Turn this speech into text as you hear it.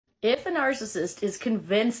If a narcissist is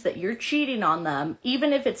convinced that you're cheating on them,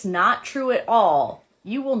 even if it's not true at all,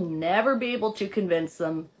 you will never be able to convince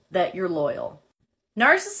them that you're loyal.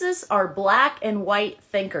 Narcissists are black and white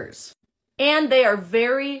thinkers, and they are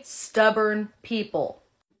very stubborn people.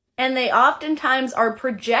 And they oftentimes are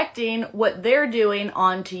projecting what they're doing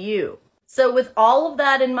onto you. So with all of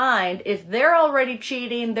that in mind, if they're already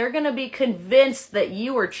cheating, they're going to be convinced that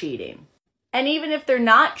you are cheating. And even if they're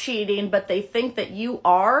not cheating, but they think that you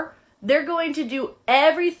are, they're going to do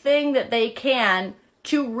everything that they can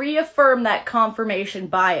to reaffirm that confirmation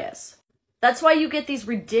bias. That's why you get these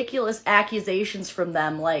ridiculous accusations from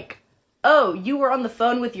them like, oh, you were on the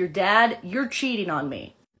phone with your dad, you're cheating on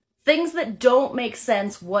me. Things that don't make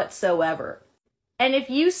sense whatsoever. And if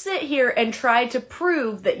you sit here and try to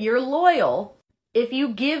prove that you're loyal, if you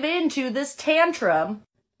give in to this tantrum,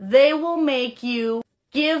 they will make you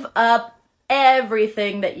give up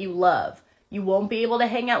everything that you love. You won't be able to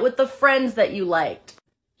hang out with the friends that you liked.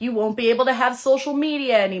 You won't be able to have social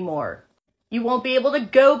media anymore. You won't be able to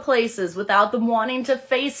go places without them wanting to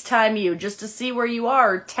FaceTime you just to see where you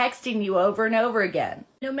are, or texting you over and over again.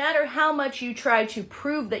 No matter how much you try to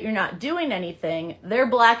prove that you're not doing anything, their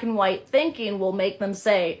black and white thinking will make them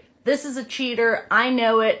say, this is a cheater, I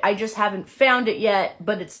know it, I just haven't found it yet,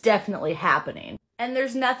 but it's definitely happening. And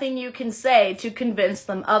there's nothing you can say to convince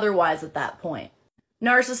them otherwise at that point.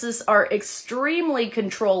 Narcissists are extremely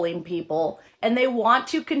controlling people, and they want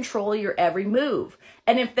to control your every move.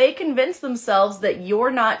 And if they convince themselves that you're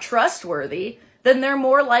not trustworthy, then they're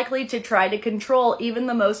more likely to try to control even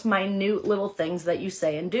the most minute little things that you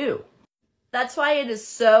say and do. That's why it is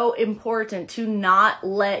so important to not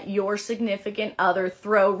let your significant other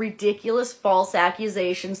throw ridiculous false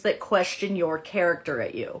accusations that question your character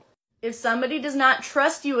at you. If somebody does not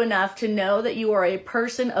trust you enough to know that you are a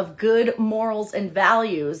person of good morals and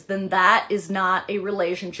values, then that is not a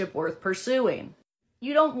relationship worth pursuing.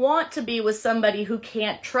 You don't want to be with somebody who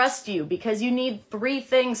can't trust you because you need 3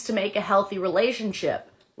 things to make a healthy relationship: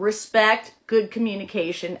 respect, good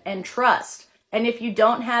communication, and trust. And if you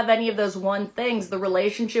don't have any of those things, the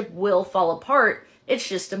relationship will fall apart. It's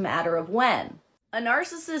just a matter of when. A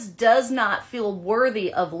narcissist does not feel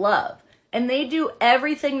worthy of love, and they do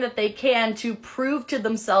everything that they can to prove to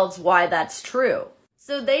themselves why that's true.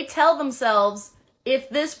 So they tell themselves, if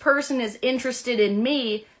this person is interested in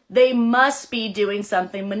me, they must be doing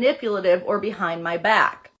something manipulative or behind my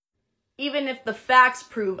back, even if the facts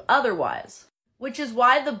prove otherwise. Which is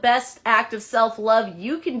why the best act of self-love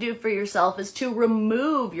you can do for yourself is to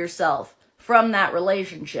remove yourself from that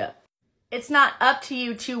relationship. It's not up to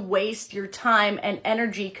you to waste your time and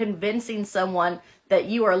energy convincing someone that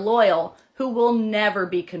you are loyal who will never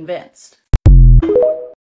be convinced.